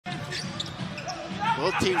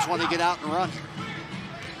Both teams want to get out and run.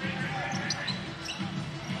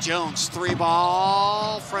 Jones,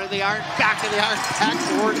 3-ball, front of the iron, back of the iron,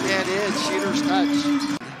 backboard, and in, shooter's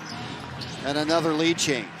touch. And another lead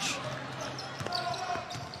change.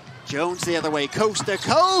 Jones the other way, coast to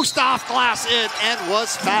coast, off glass, in, and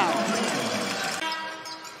was fouled.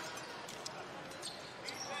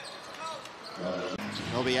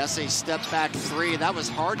 Colby a step back three. That was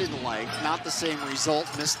hard in the leg. Not the same result.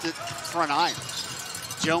 Missed it front iron.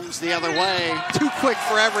 Jones the other way. Too quick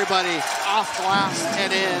for everybody. Off glass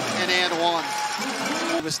and in and one.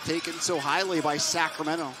 He was taken so highly by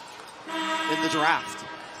Sacramento in the draft.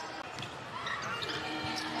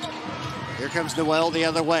 Here comes Noel the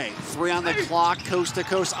other way. 3 on the clock. Coast to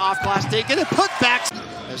coast. Off glass. Taken and put back.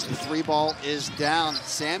 As the 3-ball is down,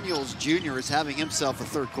 Samuels Jr. is having himself a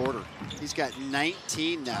third quarter. He's got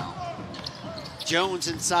 19 now. Jones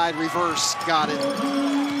inside, reverse, got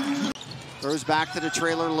it. Throws back to the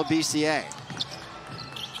trailer, LaBCA.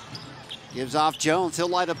 Gives off Jones, he'll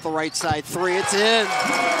light up the right side 3, it's in.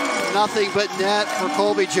 Nothing but net for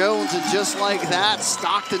Colby Jones, and just like that,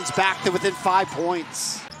 Stockton's back to within 5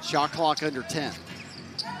 points. Shot clock under 10.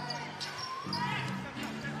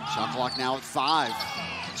 Shot clock now at 5.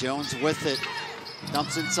 Jones with it,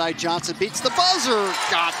 dumps inside Johnson, beats the buzzer,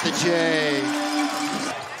 got the J.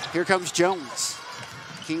 Here comes Jones.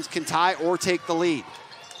 Kings can tie or take the lead.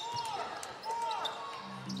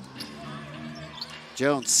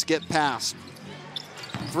 Jones, skip pass.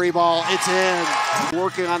 3-ball, it's in.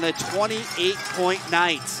 Working on a 28-point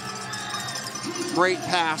night. Great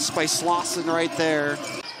pass by Slauson right there.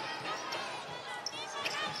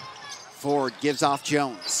 Ford gives off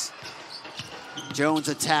Jones. Jones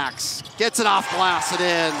attacks, gets it off glass and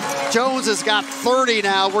in. Jones has got 30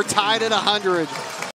 now. We're tied at 100.